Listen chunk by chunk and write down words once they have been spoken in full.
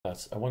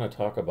I want to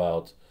talk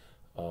about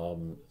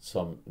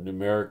some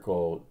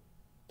numerical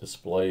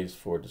displays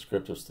for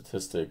descriptive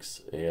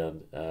statistics.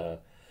 And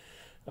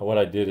what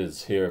I did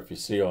is here, if you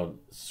see on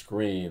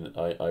screen,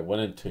 I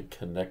went into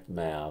Connect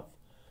Math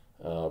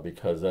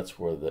because that's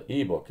where the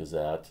ebook is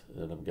at.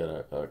 And I'm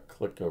going to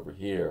click over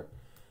here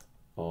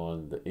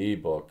on the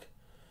ebook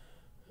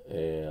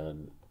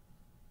and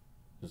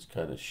just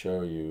kind of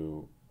show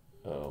you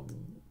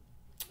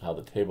how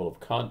the table of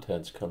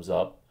contents comes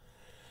up.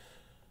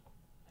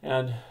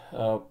 And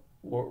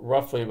we're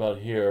roughly about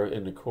here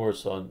in the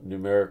course on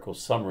numerical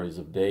summaries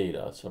of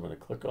data. So I'm going to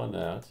click on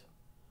that.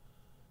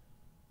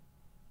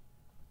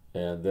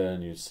 And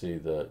then you see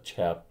the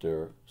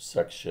chapter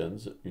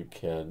sections that you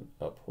can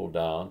pull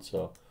down.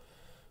 So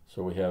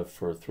we have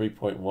for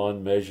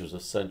 3.1 measures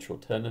of central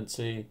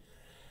tendency.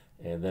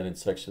 And then in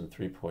section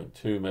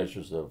 3.2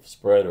 measures of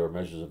spread or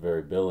measures of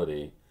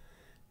variability.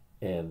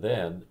 And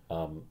then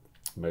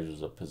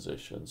measures of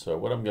position. So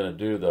what I'm going to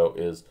do though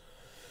is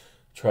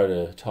try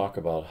to talk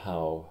about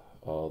how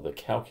the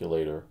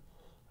calculator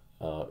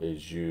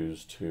is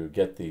used to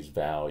get these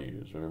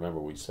values. And remember,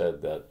 we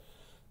said that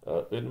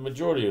in the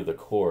majority of the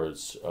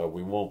course,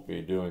 we won't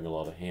be doing a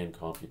lot of hand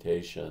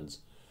computations.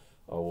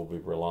 We'll be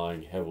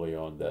relying heavily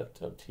on that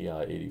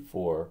TI-84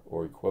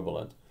 or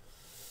equivalent.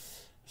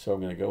 So I'm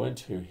going to go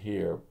into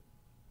here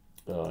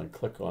and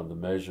click on the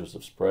measures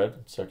of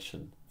spread,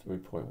 section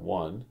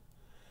 3.1.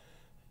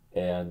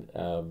 And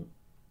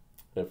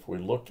if we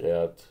look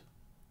at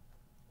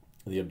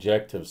the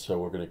objective, so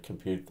we're going to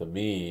compute the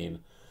mean,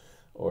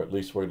 or at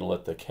least we're going to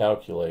let the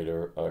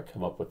calculator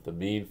come up with the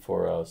mean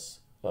for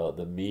us,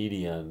 the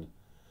median,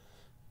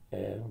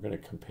 and we're going to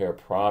compare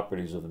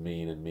properties of the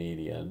mean and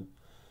median,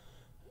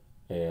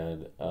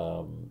 and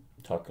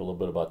talk a little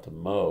bit about the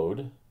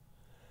mode,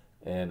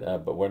 and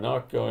but we're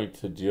not going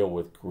to deal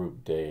with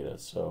group data,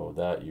 so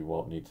that you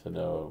won't need to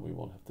know. We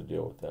won't have to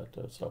deal with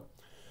that. So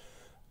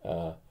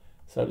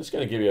I'm just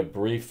going to give you a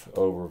brief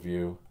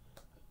overview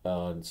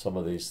on some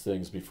of these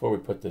things before we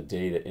put the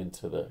data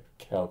into the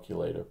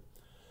calculator.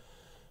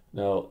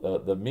 Now,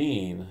 the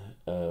mean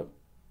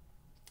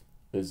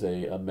is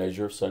a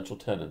measure of central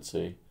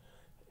tendency,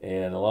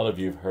 and a lot of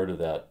you have heard of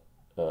that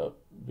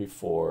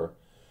before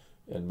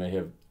and may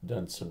have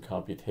done some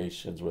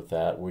computations with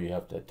that, where you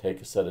have to take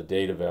a set of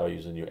data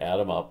values and you add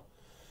them up.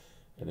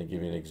 And to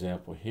give you an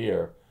example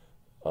here,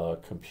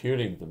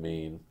 computing the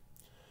mean,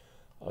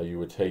 you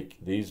would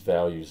take these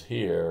values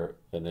here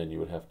and then you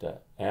would have to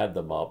add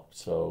them up.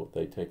 So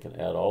they take and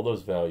add all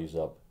those values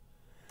up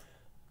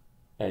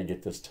and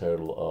get this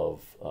total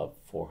of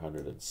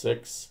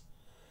 406.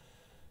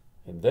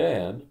 And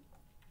then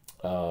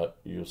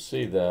you'll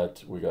see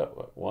that we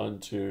got 1,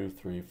 2,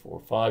 3, 4,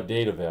 5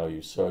 data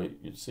values. So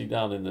you see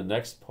down in the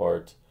next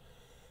part,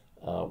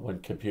 when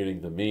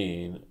computing the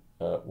mean,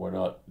 we're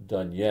not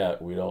done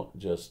yet. We don't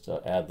just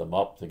add them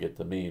up to get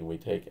the mean. We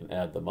take and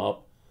add them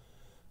up.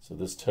 So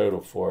this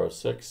total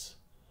 406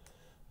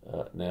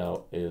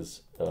 now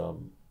is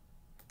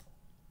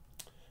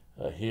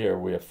here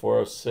we have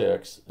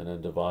 406 and then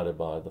divided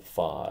by the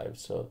 5.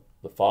 So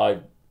the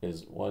 5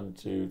 is 1,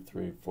 2,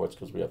 3, 4. It's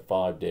because we have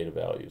 5 data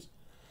values.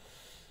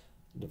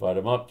 Divide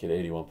them up, get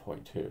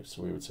 81.2.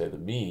 So we would say the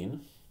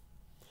mean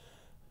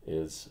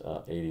is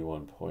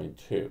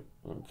 81.2.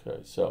 Okay,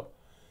 so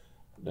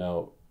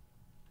now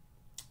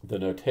the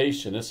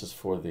notation, this is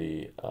for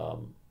the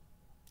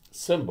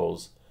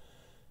symbols,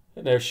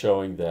 and they're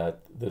showing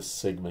that this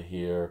sigma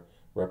here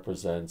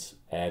represents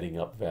adding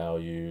up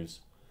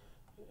values,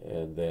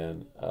 and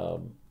then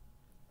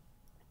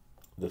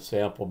the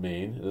sample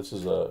mean, this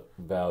is a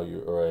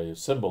value or a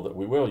symbol that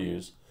we will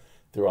use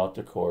throughout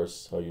the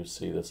course. So you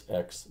see this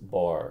X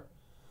bar.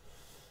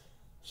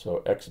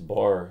 So X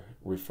bar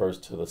refers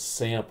to the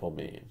sample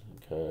mean.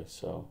 Okay,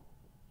 so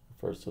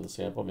refers to the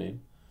sample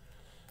mean.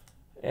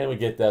 And we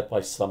get that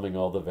by summing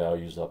all the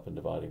values up and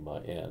dividing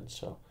by n.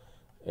 So,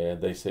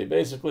 and they say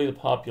basically the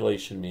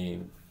population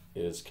mean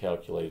is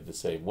calculated the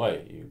same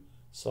way. You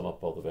sum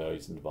up all the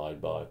values and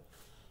divide by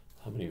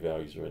how many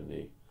values are in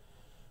the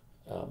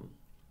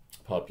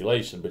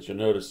population. But you'll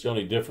notice the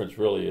only difference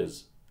really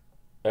is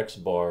X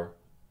bar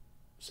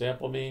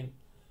sample mean,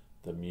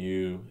 the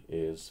mu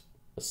is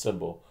a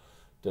symbol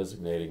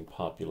designating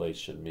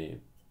population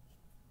mean.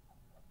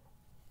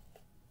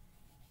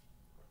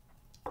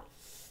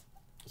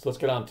 So let's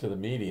get on to the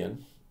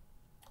median.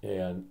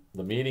 And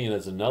the median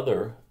is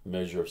another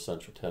measure of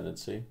central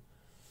tendency.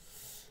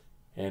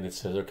 And it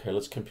says, okay,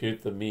 let's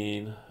compute the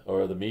mean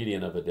or the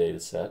median of a data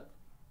set.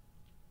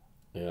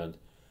 And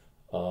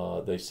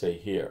they say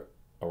here,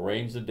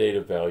 arrange the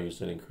data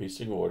values in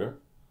increasing order.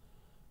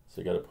 So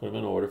you got to put them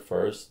in order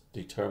first,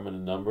 determine the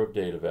number of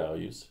data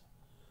values.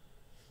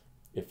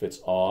 If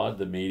it's odd,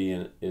 the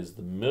median is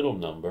the middle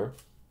number.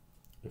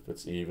 If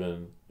it's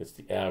even, it's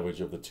the average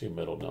of the two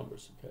middle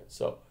numbers. Okay,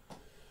 so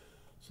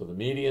the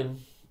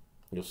median,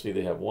 you'll see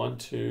they have 1,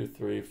 2,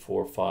 3,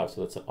 4, 5.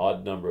 So that's an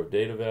odd number of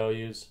data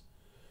values.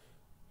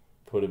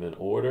 Put them in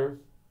order,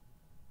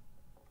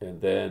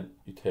 and then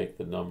you take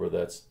the number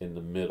that's in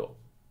the middle.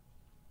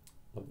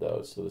 of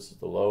those. So this is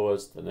the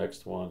lowest, the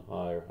next one,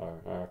 higher,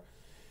 higher, higher.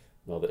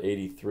 Now the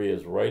 83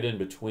 is right in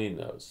between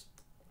those.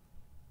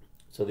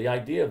 So the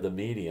idea of the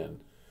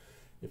median,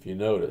 if you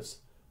notice,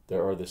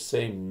 there are the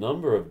same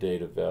number of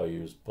data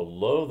values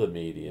below the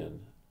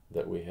median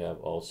that we have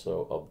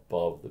also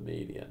above the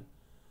median.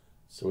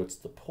 So it's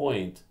the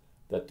point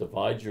that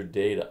divides your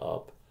data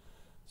up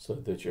so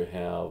that you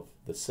have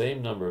the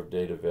same number of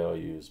data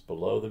values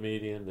below the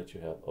median that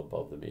you have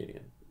above the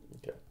median.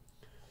 Okay.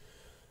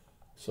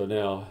 So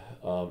now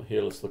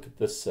here, let's look at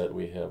this set.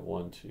 We have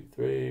 1, 2,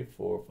 3,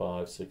 4,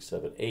 5, 6,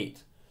 7,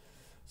 8.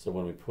 So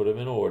when we put them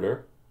in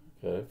order,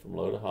 okay, from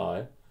low to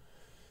high,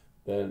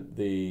 then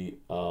the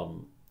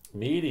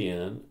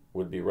median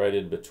would be right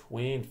in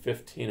between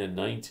 15 and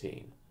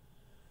 19,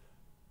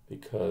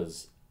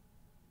 because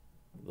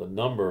the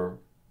number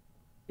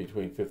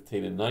between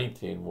 15 and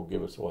 19 will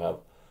give us, we'll have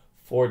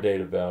 4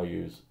 data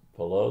values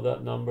below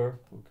that number,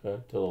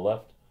 okay, to the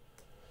left,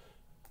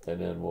 and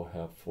then we'll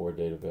have 4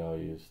 data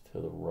values to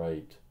the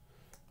right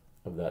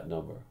of that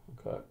number,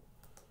 okay.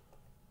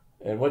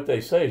 And what they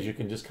say is you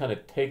can just kind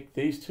of take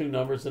these two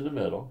numbers in the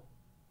middle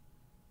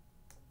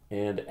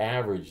and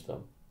average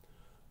them,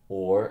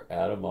 or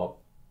add them up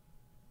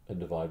and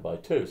divide by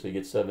 2. So you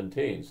get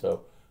 17.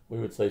 So we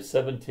would say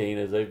 17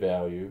 is a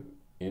value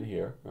in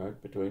here,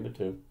 right, between the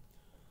two.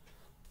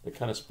 It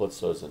kind of splits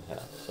those in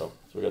half. So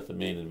we got the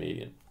mean and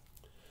median.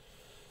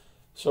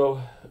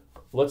 So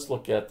let's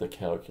look at the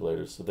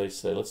calculator. So they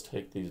say let's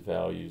take these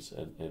values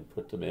and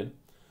put them in.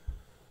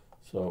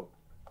 So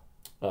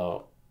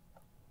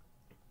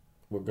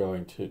we're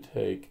going to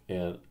take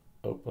and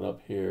open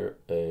up here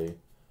a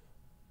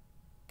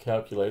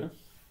calculator,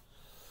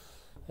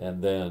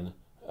 and then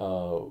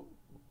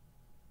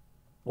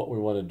what we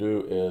want to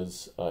do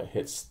is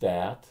hit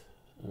stat.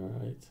 All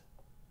right,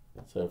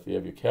 so if you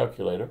have your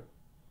calculator,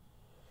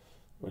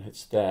 we're going to hit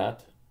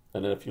stat,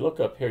 and then if you look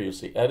up here, you'll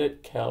see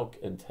edit, calc,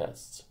 and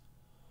tests.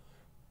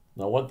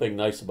 Now one thing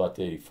nice about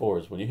the 84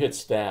 is when you hit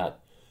stat,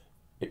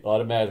 it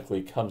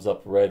automatically comes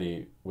up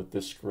ready with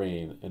this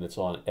screen, and it's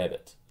on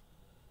edit.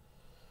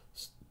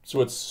 So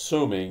it's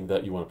assuming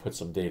that you want to put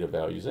some data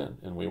values in,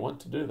 and we want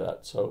to do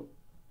that. So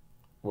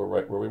we're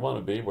right where we want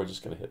to be. We're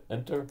just going to hit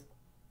enter,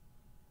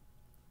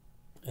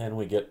 and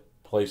we get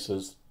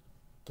places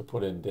to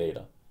put in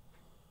data.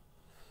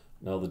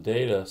 Now the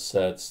data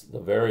sets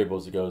the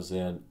variables it goes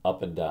in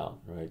up and down,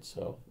 right?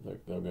 So they're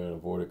going in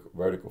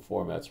vertical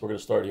format. So we're going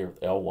to start here with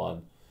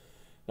L1.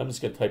 I'm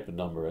just going to type a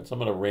number in. So I'm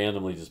going to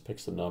randomly just pick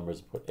some numbers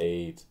and put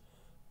 8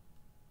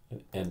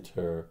 and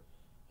enter,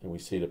 and we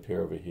see it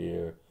appear over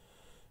here.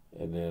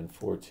 And then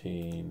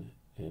 14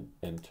 and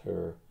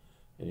enter,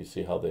 and you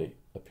see how they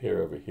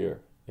appear over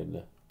here in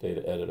the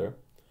data editor.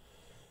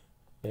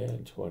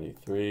 And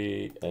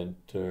 23,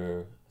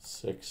 enter,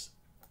 6,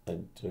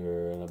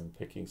 enter, and I'm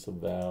picking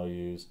some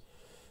values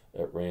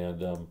at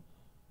random.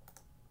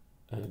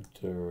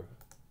 Enter,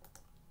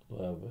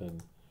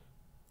 11,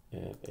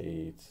 and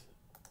 8,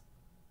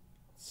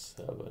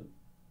 7,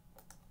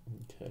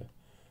 okay,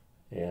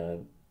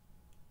 and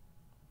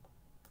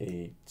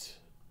 8,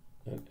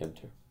 and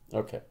enter.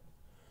 Okay.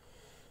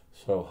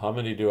 So how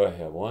many do I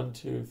have? 1,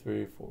 2,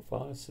 3, 4,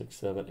 5, 6,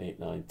 7, 8,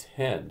 9,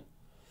 10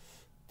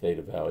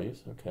 data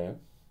values, okay.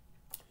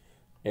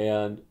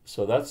 And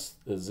so that's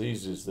as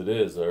easy as it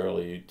is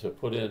early to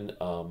put in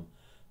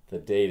the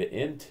data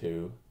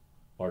into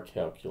our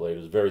calculator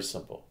is very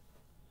simple.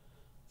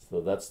 So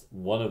that's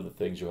one of the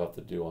things you'll have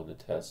to do on the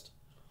test.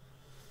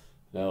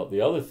 Now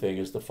the other thing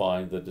is to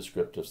find the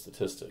descriptive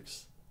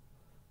statistics.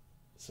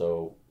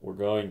 So we're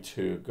going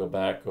to go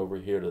back over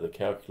here to the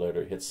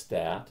calculator, hit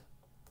stat,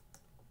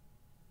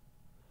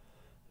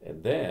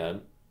 and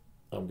then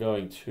I'm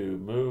going to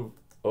move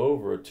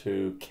over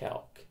to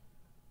calc.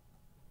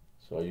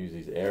 So I use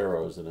these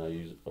arrows and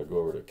I go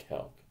over to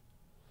calc.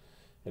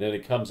 And then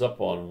it comes up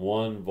on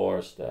 1 var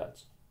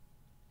stats.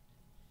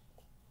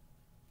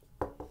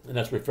 And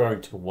that's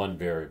referring to one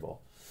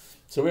variable.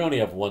 So we only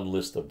have one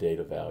list of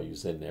data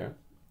values in there.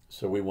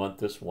 So we want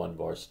this 1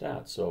 var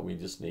stat. So we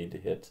just need to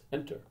hit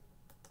enter.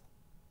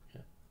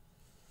 Okay.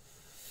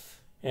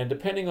 And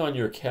depending on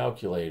your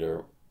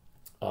calculator,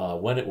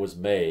 when it was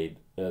made,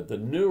 the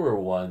newer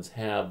ones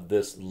have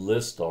this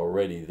list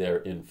already there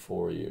in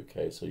for you.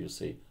 Okay, so you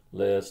see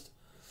list,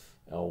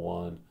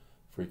 L1,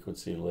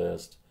 frequency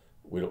list.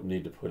 We don't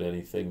need to put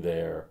anything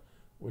there.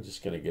 We're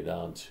just going to get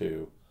down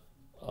to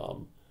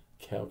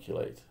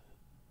calculate.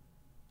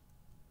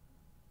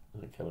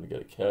 I'm going to go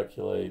to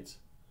calculate.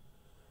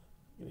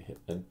 I'm going to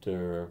hit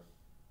enter.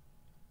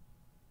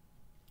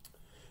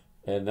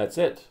 And that's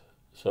it.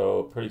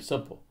 So pretty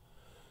simple.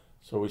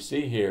 So we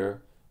see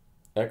here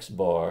X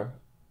bar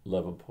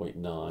 11.9.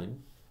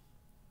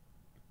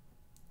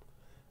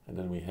 And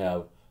then we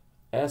have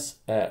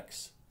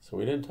SX. So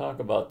we didn't talk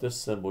about this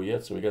symbol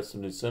yet, so we got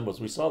some new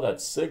symbols. We saw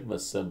that sigma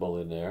symbol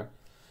in there.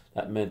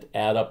 That meant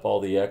add up all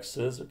the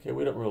x's. Okay,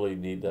 we don't really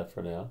need that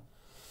for now.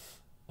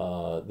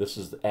 This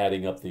is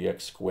adding up the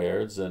x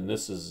squareds, and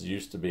this is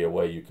used to be a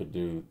way you could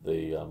do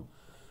the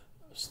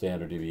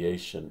standard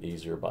deviation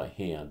easier by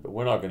hand, but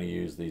we're not going to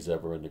use these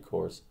ever in the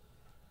course.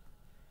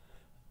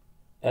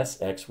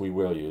 SX we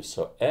will use.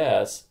 So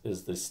S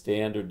is the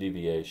standard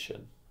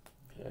deviation.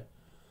 Okay.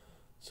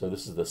 So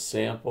this is the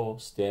sample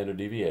standard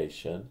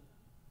deviation,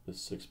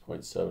 this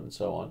 6.7 and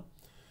so on.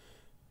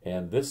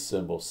 And this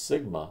symbol,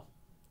 sigma,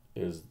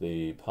 is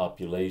the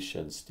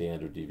population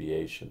standard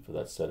deviation for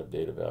that set of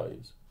data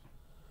values.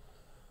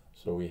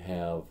 So we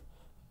have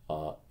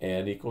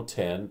n equal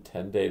 10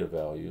 data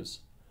values.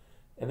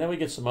 And then we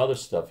get some other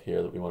stuff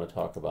here that we want to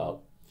talk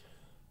about.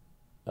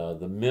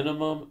 The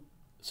minimum,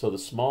 so the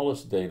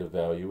smallest data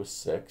value is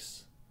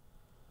 6.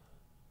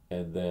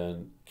 And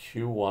then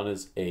Q1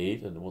 is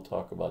 8, and we'll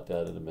talk about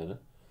that in a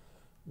minute.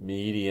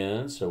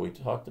 Median, so we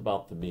talked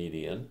about the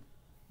median.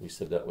 We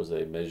said that was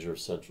a measure of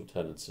central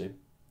tendency,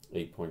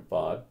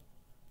 8.5.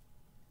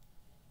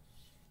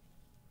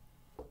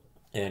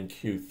 And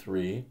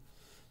Q3,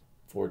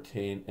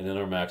 14, and then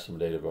our maximum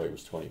data value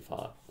was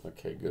 25.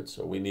 Okay, good.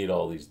 So we need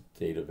all these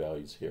data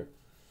values here.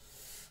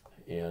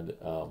 And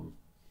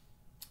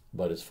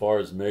but as far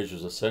as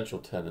measures of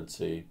central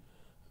tendency,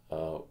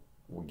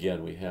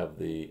 again, we have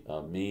the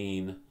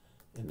mean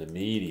and the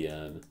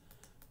median.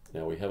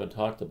 Now we haven't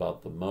talked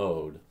about the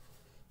mode,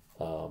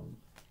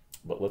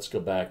 but let's go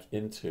back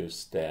into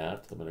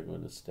stat. I'm going to go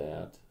into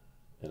stat,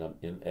 and I'm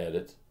in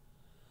edit.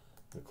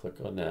 I'm going to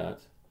click on that.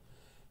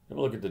 And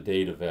we'll look at the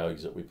data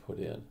values that we put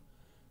in.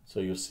 So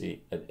you'll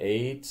see an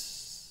 8,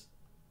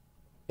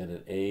 and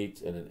an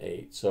 8, and an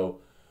 8.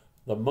 So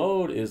the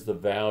mode is the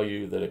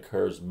value that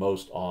occurs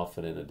most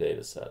often in a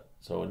data set.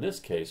 So in this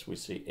case, we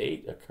see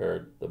 8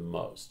 occurred the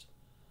most.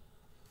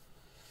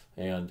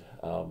 And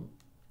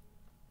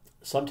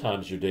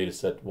sometimes your data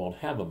set won't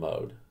have a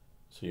mode,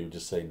 so you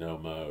just say no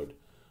mode.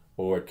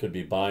 Or it could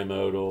be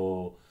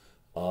bimodal.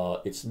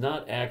 It's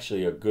not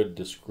actually a good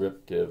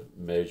descriptive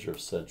measure of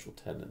central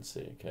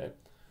tendency, okay?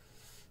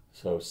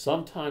 So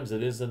sometimes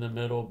it is in the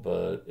middle,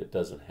 but it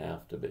doesn't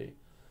have to be.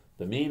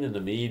 The mean and the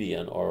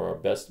median are our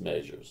best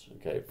measures,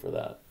 okay, for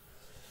that.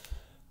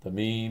 The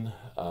mean,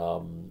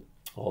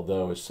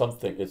 although is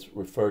something, it's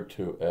referred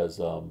to as,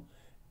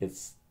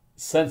 it's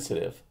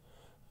sensitive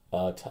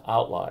to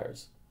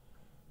outliers.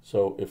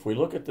 So if we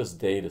look at this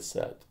data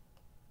set,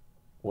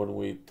 when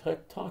we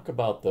talk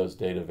about those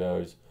data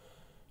values,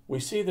 we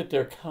see that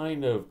they're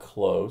kind of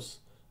close,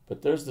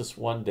 but there's this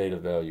one data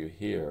value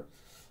here,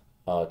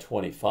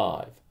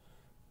 25.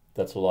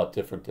 That's a lot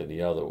different than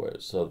the other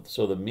ways.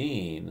 So the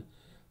mean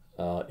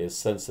is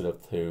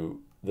sensitive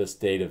to this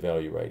data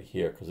value right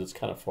here because it's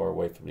kind of far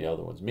away from the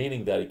other ones,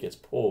 meaning that it gets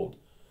pulled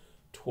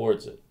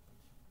towards it.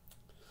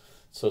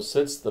 So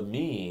since the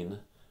mean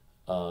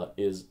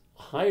is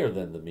higher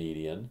than the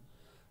median,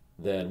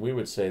 then we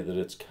would say that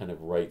it's kind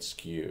of right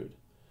skewed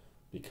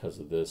because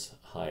of this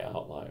high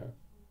outlier.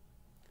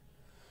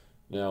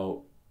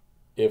 Now,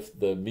 if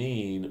the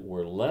mean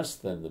were less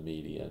than the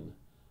median,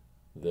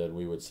 then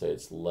we would say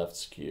it's left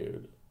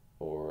skewed,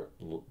 or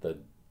the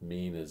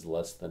mean is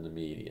less than the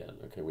median.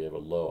 Okay, we have a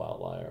low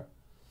outlier.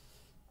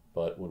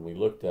 But when we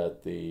looked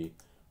at the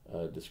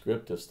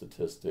descriptive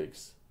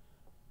statistics,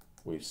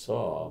 we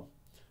saw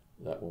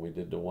that when we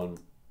did the one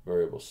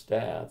variable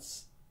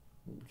stats,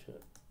 okay,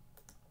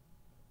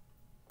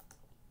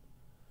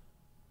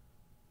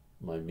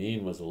 my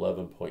mean was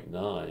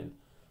 11.9.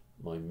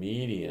 My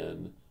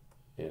median,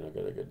 and I've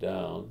got to go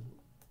down,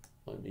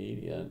 my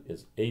median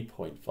is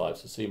 8.5.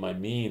 So see, my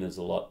mean is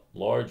a lot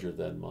larger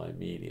than my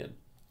median.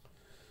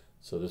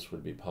 So this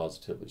would be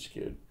positively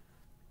skewed.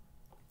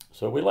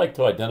 So we like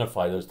to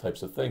identify those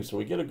types of things so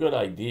we get a good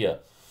idea.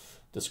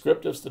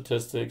 Descriptive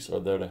statistics are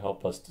there to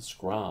help us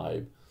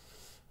describe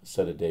a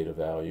set of data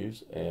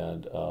values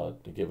and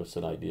to give us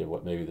an idea of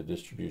what maybe the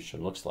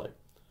distribution looks like.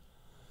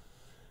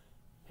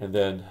 And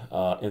then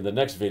in the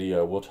next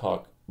video, we'll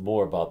talk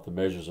more about the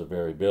measures of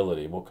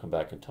variability, and we'll come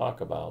back and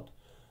talk about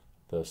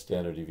the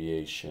standard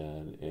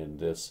deviation and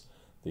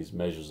these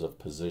measures of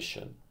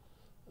position.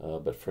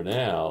 But for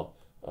now,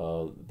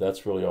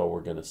 that's really all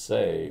we're going to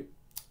say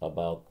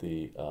about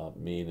the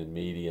mean and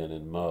median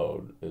and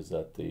mode, is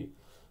that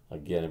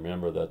again,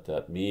 remember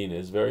that mean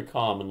is very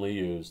commonly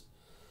used.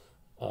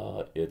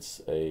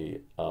 It's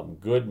a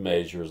good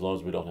measure as long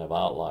as we don't have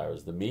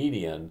outliers. The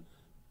median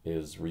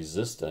is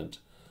resistant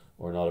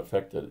or not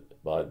affected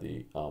by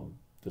the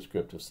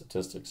descriptive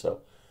statistics.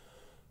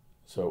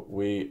 So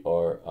we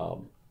are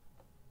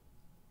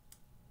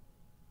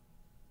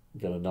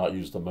going to not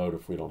use the mode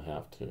if we don't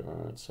have to.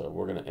 All right, so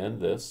we're going to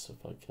end this,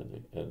 if I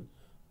can, and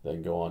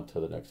then go on to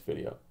the next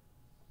video.